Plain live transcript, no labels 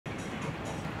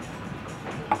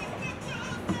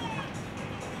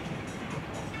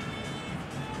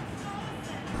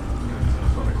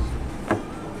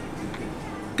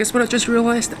guess what I just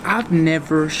realized? I've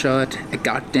never shot a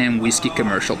goddamn whiskey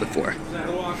commercial before.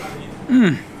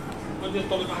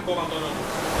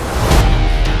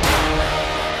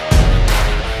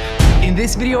 In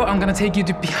this video, I'm gonna take you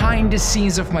to behind the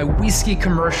scenes of my whiskey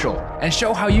commercial and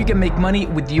show how you can make money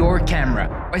with your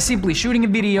camera by simply shooting a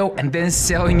video and then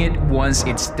selling it once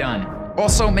it's done.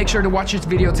 Also, make sure to watch this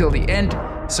video till the end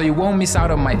so you won't miss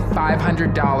out on my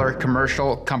 $500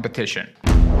 commercial competition.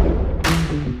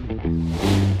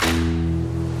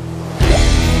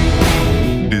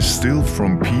 Distilled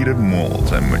from peated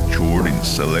malt and matured in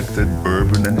selected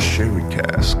bourbon and sherry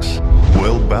casks.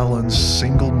 Well-balanced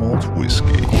single malt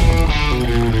whiskey.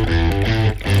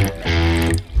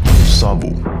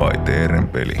 Savu by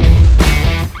Teerenpeli.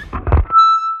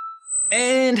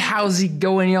 And how's it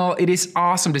going, y'all? It is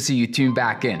awesome to see you tune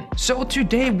back in. So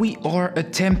today we are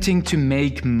attempting to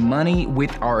make money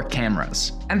with our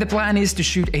cameras. And the plan is to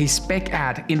shoot a spec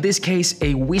ad, in this case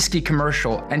a whiskey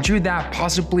commercial, and through that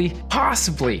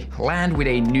possibly land with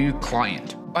a new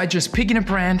client. By just picking a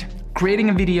brand, creating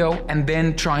a video, and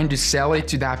then trying to sell it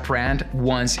to that brand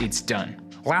once it's done.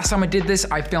 Last time I did this,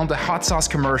 I filmed a hot sauce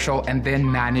commercial and then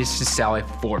managed to sell it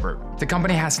forward. The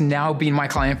company has now been my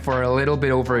client for a little bit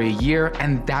over a year,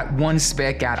 and that one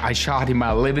spec ad I shot in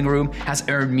my living room has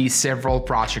earned me several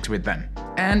projects with them.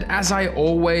 And as I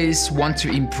always want to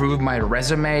improve my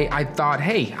resume, I thought,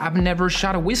 hey, I've never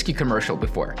shot a whiskey commercial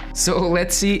before. So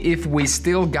let's see if we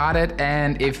still got it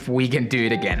and if we can do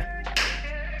it again.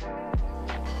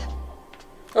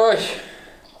 Oh.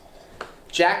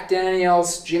 Jack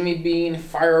Daniels, Jimmy Beam,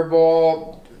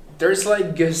 Fireball. There's like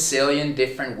a gazillion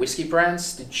different whiskey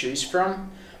brands to choose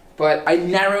from, but I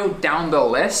narrowed down the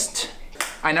list.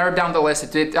 I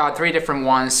did 3 different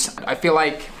ones. I feel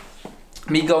like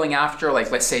me going after,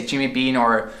 like, let's say Jimmy Beam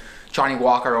or Johnny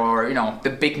Walker, or, you know, the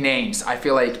big names, I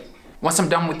feel like once I'm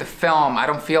done with the film, I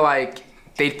don't feel like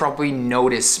they'd probably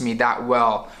notice me that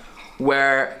well,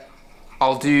 where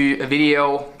I'll do a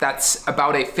video that's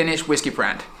about a Finnish whiskey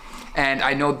brand. And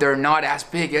I know they're not as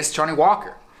big as Johnny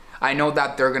Walker. I know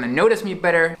that they're gonna notice me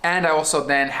better, and I also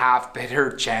then have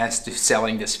better chance to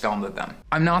selling this film to them.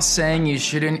 I'm not saying you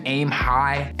shouldn't aim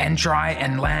high and try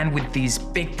and land with these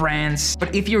big brands,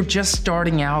 but if you're just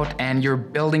starting out and you're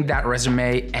building that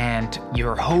resume and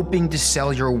you're hoping to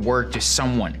sell your work to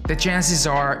someone, the chances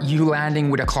are you landing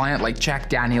with a client like Jack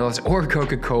Daniels or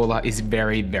Coca-Cola is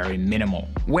very, very minimal.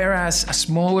 Whereas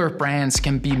smaller brands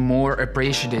can be more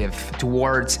appreciative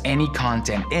towards any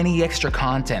content, any extra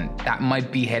content that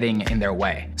might be heading in their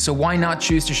way. So why not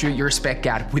choose to shoot your spec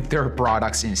ad with their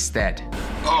products instead?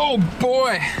 Oh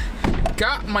boy,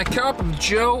 got my cup of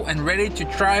Joe and ready to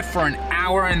try for an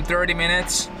hour and 30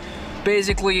 minutes.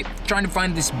 Basically trying to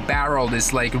find this barrel,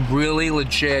 this like really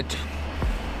legit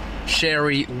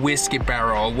sherry whiskey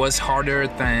barrel was harder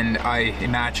than I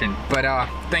imagined, but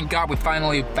thank God we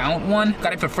finally found one.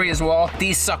 Got it for free as well.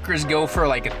 These suckers go for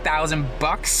like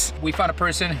 $1,000. We found a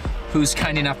person who's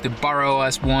kind enough to borrow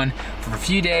us one for a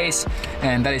few days,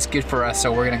 and that is good for us,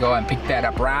 so we're gonna go and pick that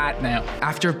up right now.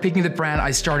 After picking the brand,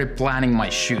 I started planning my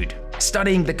shoot,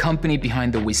 studying the company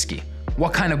behind the whiskey.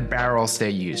 What kind of barrels they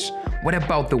use? What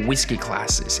about the whiskey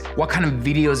classes? What kind of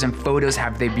videos and photos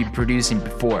have they been producing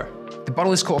before? The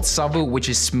bottle is called Savu, which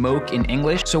is smoke in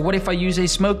English, so what if I use a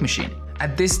smoke machine?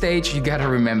 At this stage, you gotta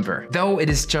remember, though it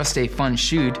is just a fun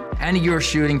shoot, and you're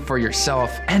shooting for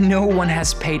yourself, and no one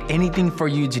has paid anything for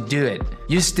you to do it,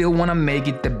 you still wanna make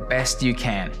it the best you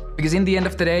can. Because in the end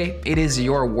of the day, it is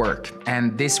your work,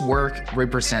 and this work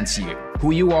represents you,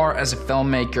 who you are as a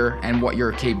filmmaker and what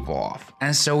you're capable of.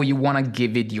 And so you wanna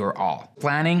give it your all.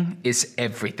 Planning is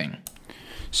everything.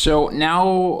 So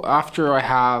now, after I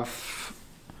have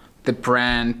the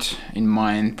brand in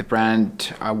mind, the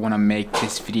brand I want to make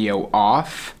this video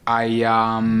of, I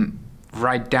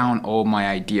write down all my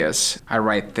ideas. I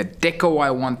write the deco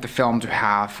I want the film to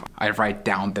have. I write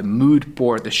down the mood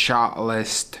board, the shot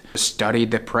list, study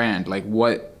the brand, like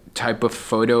what type of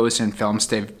photos and films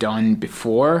they've done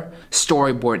before,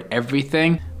 storyboard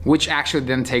everything, which actually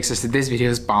then takes us to this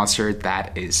video's sponsor,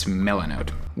 that is Milanote.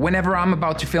 Whenever I'm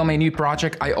about to film a new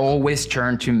project, I always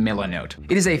turn to Milanote.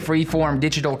 It is a free-form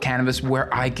digital canvas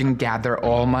where I can gather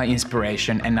all my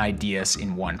inspiration and ideas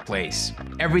in one place.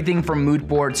 Everything from mood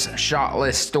boards, shot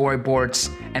lists,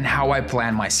 storyboards, and how I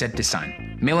plan my set design.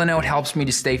 Milanote helps me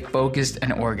to stay focused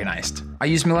and organized. I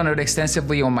use Milanote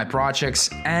extensively on my projects,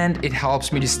 and it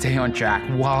helps me to stay on track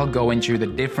while going through the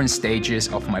different stages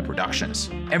of my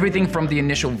productions. Everything from the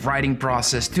initial writing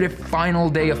process to the final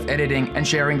day of editing and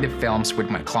sharing the films with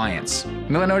my clients.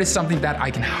 Milanote is something that I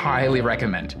can highly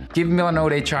recommend. Give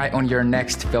Milanote a try on your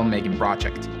next filmmaking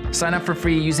project. Sign up for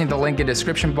free using the link in the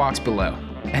description box below.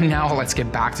 And now let's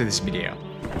get back to this video.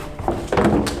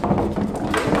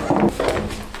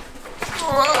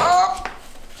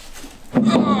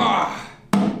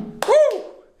 Woo!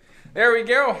 There we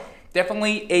go.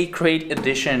 Definitely a great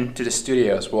addition to the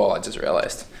studio as well, I just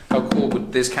realized. How cool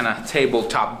would this kind of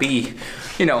tabletop be?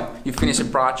 You know, you finish a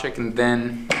project and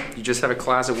then you just have a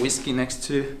glass of whiskey next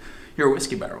to your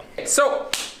whiskey barrel. So,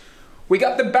 we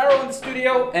got the barrel in the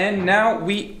studio and now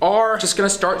we are just gonna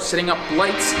start setting up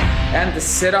lights and the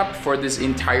setup for this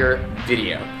entire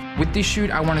video. With this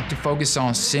shoot, I wanted to focus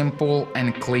on simple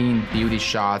and clean beauty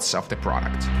shots of the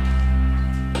product.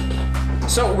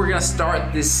 So we're gonna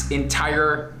start this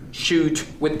entire shoot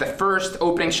with the first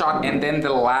opening shot and then the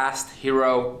last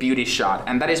hero beauty shot,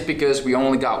 and that is because we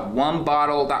only got one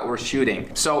bottle that we're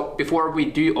shooting. So before we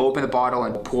do open the bottle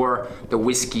and pour the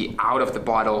whiskey out of the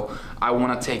bottle, I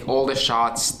want to take all the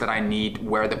shots that I need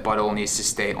where the bottle needs to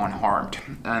stay unharmed,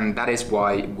 and that is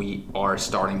why we are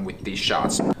starting with these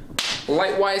shots.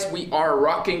 Light-wise, we are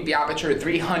rocking the Aperture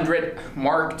 300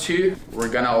 Mark II. We're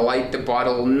gonna light the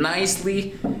bottle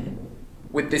nicely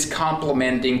with this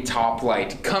complementing top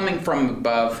light coming from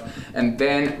above, and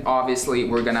then obviously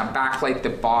we're gonna backlight the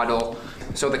bottle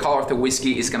so the color of the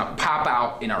whiskey is gonna pop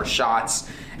out in our shots.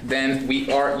 Then we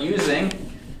are using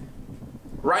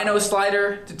Rhino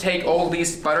slider to take all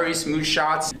these buttery smooth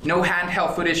shots. No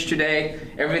handheld footage today.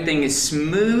 Everything is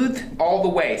smooth all the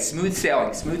way. Smooth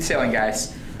sailing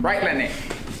guys. Right, Lenny?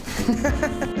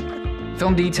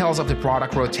 Film details of the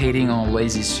product rotating on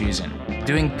Lazy Susan,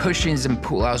 doing push-ins and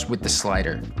pull-outs with the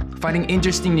slider, finding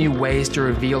interesting new ways to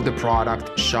reveal the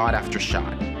product shot after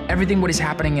shot. Everything what is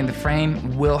happening in the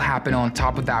frame will happen on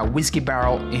top of that whiskey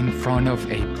barrel in front of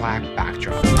a black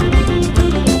backdrop.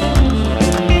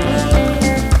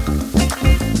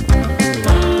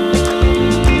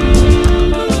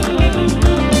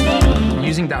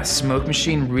 Using that smoke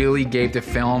machine really gave the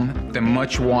film the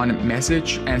much wanted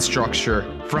message and structure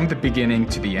from the beginning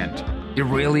to the end. It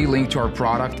really linked to our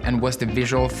product and was the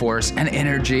visual force and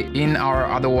energy in our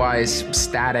otherwise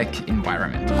static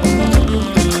environment.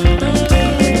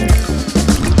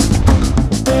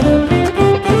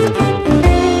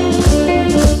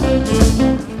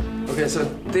 Okay, so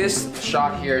this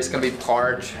shot here is gonna be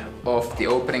part of the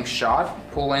opening shot.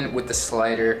 Pull in with the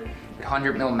slider,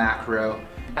 100mm macro.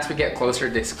 As we get closer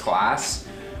to this glass,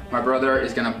 my brother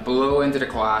is gonna blow into the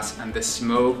glass and the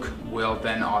smoke will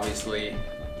then obviously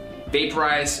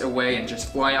vaporize away and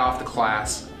just fly off the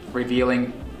glass,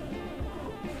 revealing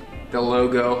the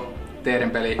logo Teeren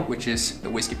Peli, which is the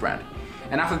whiskey brand.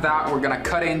 And after that, we're gonna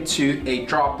cut into a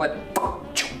droplet,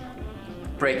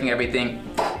 breaking everything,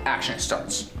 action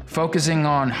starts. Focusing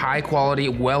on high quality,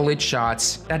 well-lit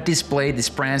shots that display this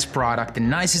brand's product the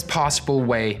nicest possible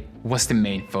way was the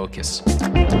main focus.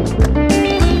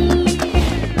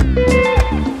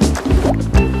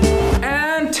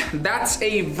 And that's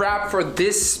a wrap for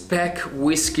this spec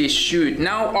whiskey shoot.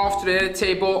 Now off to the edit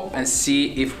table and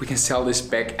see if we can sell this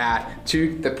spec ad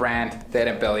to the brand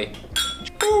Teeren Peli.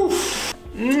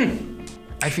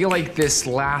 I feel like this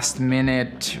last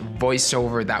minute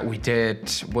voiceover that we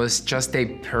did was just a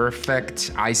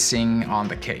perfect icing on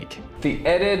the cake. The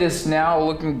edit is now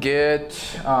looking good.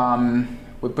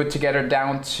 We put together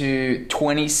down to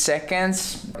 20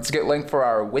 seconds. It's a good length for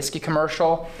our whiskey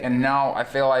commercial. And now I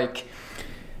feel like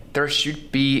there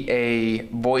should be a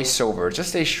voiceover,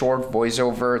 just a short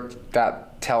voiceover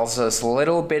that tells us a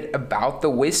little bit about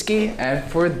the whiskey. And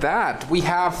for that, we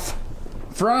have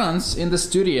Franz in the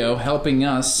studio helping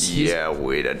us. Yeah,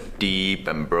 with a deep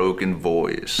and broken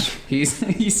voice.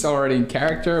 He's already in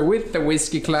character with the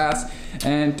whiskey class.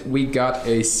 And we got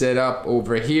a setup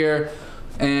over here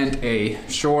and a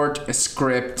short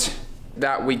script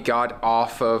that we got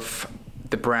off of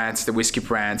the whiskey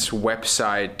brand's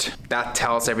website that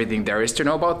tells everything there is to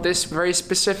know about this very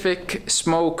specific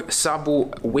smoke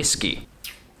Sabu whiskey.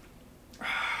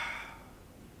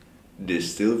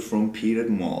 Distilled from peated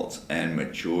malt and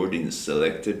matured in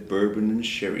selected bourbon and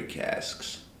sherry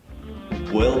casks.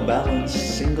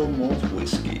 Well-balanced single malt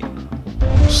whiskey.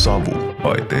 Savu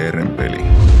by Teeren Peli.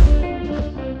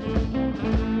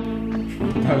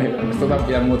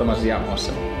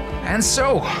 And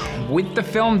so, with the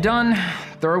film done,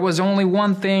 there was only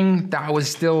one thing that was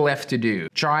still left to do.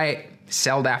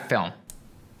 Sell that film.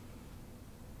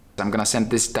 I'm gonna send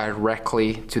this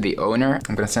directly to the owner.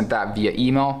 I'm gonna send that via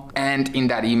email. And in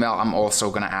that email, I'm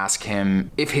also gonna ask him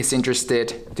if he's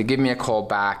interested to give me a call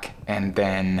back, and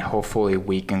then hopefully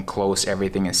we can close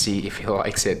everything and see if he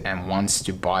likes it and wants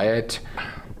to buy it.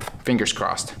 Fingers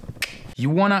crossed. You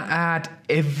wanna add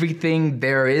everything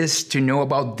there is to know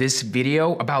about this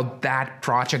video, about that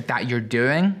project that you're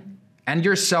doing, and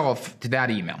yourself to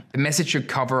that email. The message should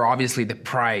cover obviously the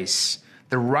price,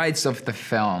 the rights of the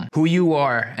film, who you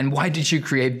are, and why did you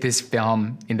create this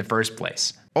film in the first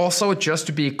place. Also, just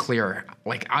to be clear,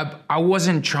 like I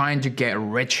wasn't trying to get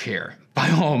rich here, by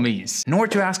all means, nor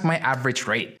to ask my average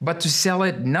rate, but to sell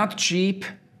it not cheap,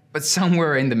 but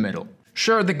somewhere in the middle.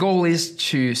 Sure, the goal is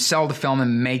to sell the film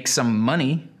and make some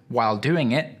money while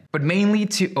doing it, but mainly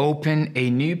to open a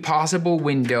new possible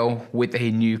window with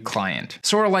a new client.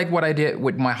 Sort of like what I did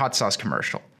with my hot sauce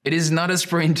commercial. It is not a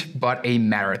sprint, but a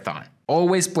marathon.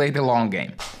 Always play the long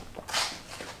game.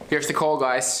 Here's the call,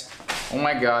 guys. Oh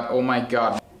my god, oh my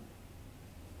god.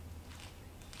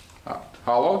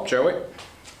 Hello, Joey?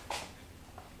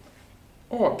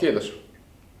 Oh, kiitos.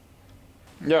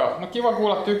 Joo, no kiva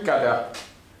kuulla, tykkäät ja...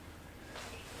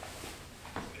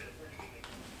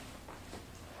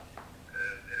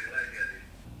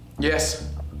 Yes.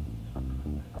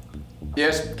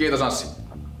 Yes, kiitos Anssi.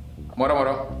 Moro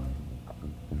moro.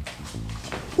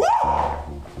 Woo!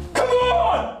 Come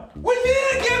on! We did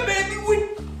it again, baby!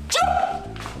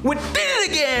 We did it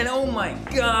again! Oh my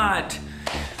god!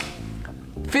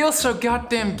 Feels so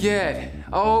goddamn good.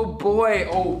 Oh boy,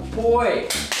 oh boy.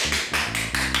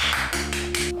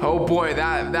 Oh boy,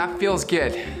 that feels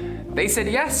good. They said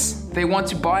yes, they want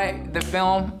to buy the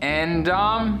film, and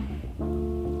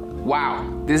wow,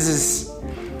 it's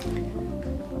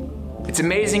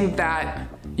amazing that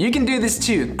you can do this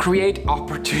too. Create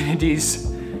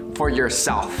opportunities for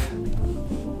yourself.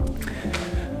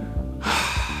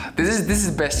 This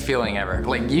is the best feeling ever.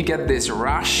 Like, you get this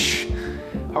rush.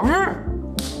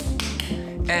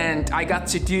 And I got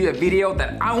to do a video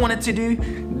that I wanted to do.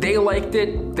 They liked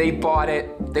it, they bought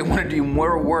it. They want to do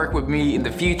more work with me in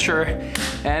the future.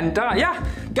 And yeah,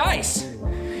 guys,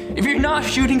 if you're not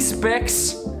shooting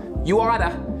specs,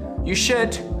 you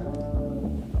should.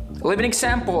 Living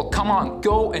example, come on,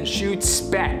 go and shoot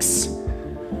specs.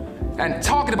 And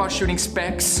talking about shooting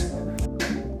specs,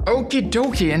 okie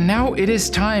dokie, and now it is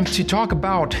time to talk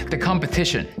about the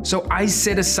competition. So I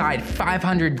set aside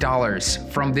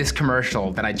 $500 from this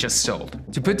commercial that I just sold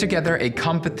to put together a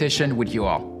competition with you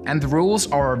all. And the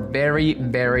rules are very,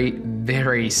 very,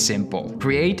 very simple.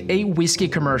 Create a whiskey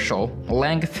commercial,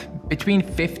 length between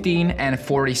 15 and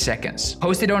 40 seconds.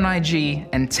 Post it on IG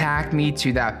and tag me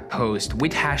to that post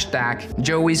with hashtag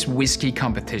Joey's Whiskey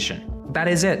Competition. That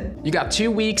is it. You got 2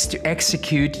 weeks to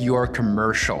execute your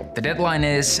commercial. The deadline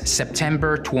is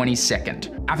September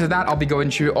 22nd. After that, I'll be going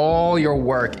through all your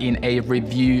work in a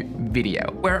review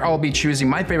video, where I'll be choosing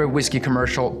my favorite whiskey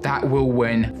commercial that will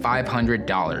win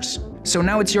 $500. So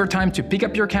now it's your time to pick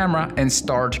up your camera and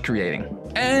start creating.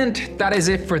 And that is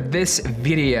it for this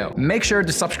video. Make sure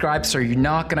to subscribe so you're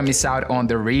not gonna miss out on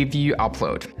the review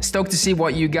upload. Stoked to see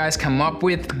what you guys come up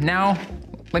with. Now,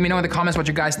 let me know in the comments what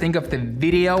you guys think of the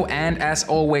video, and as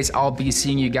always, I'll be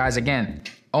seeing you guys again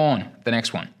on the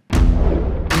next one.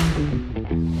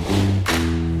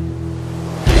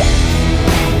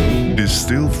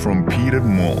 Distilled from peated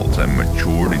malt and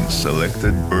matured in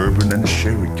selected bourbon and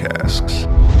sherry casks.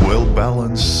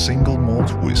 Well-balanced single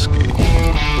malt whiskey.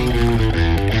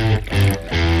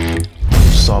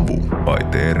 Savu by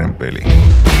Teerenpeli.